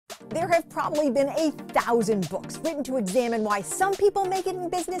There have probably been 1,000 books written to examine why some people make it in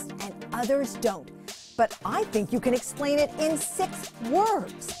business and others don't. But I think you can explain it in 6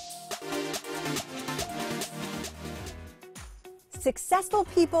 words. Successful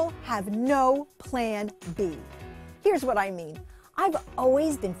people have no plan B. Here's what I mean. I've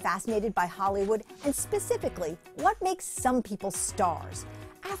always been fascinated by Hollywood and specifically what makes some people stars.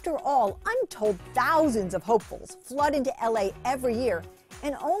 After all, untold thousands of hopefuls flood into LA every year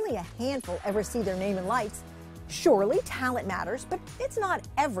and only a handful ever see their name in lights. Surely talent matters, but it's not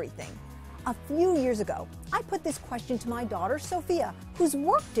everything. A few years ago, I put this question to my daughter, Sophia, who's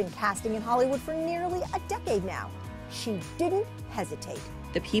worked in casting in Hollywood for nearly a decade now. She didn't hesitate.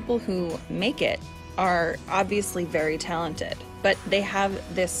 The people who make it are obviously very talented, but they have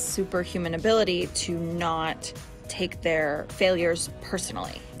this superhuman ability to not take their failures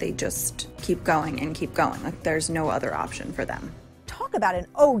personally. They just keep going and keep going. Like there's no other option for them. Talk about an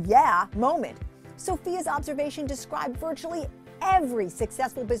oh yeah moment. Sophia's observation described virtually every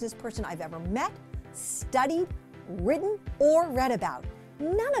successful business person I've ever met, studied, written, or read about.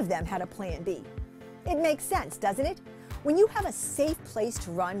 None of them had a plan B. It makes sense, doesn't it? When you have a safe place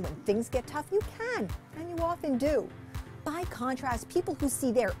to run when things get tough, you can, and you often do. By contrast, people who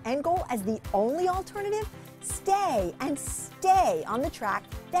see their end goal as the only alternative stay and stay on the track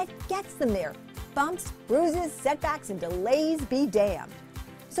that gets them there. Bumps, bruises, setbacks, and delays be damned.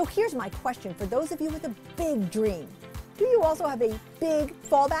 So here's my question for those of you with a big dream. Do you also have a big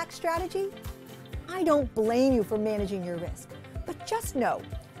fallback strategy? I don't blame you for managing your risk, but just know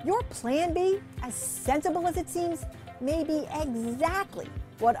your plan B, as sensible as it seems, may be exactly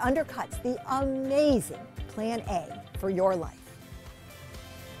what undercuts the amazing plan A for your life.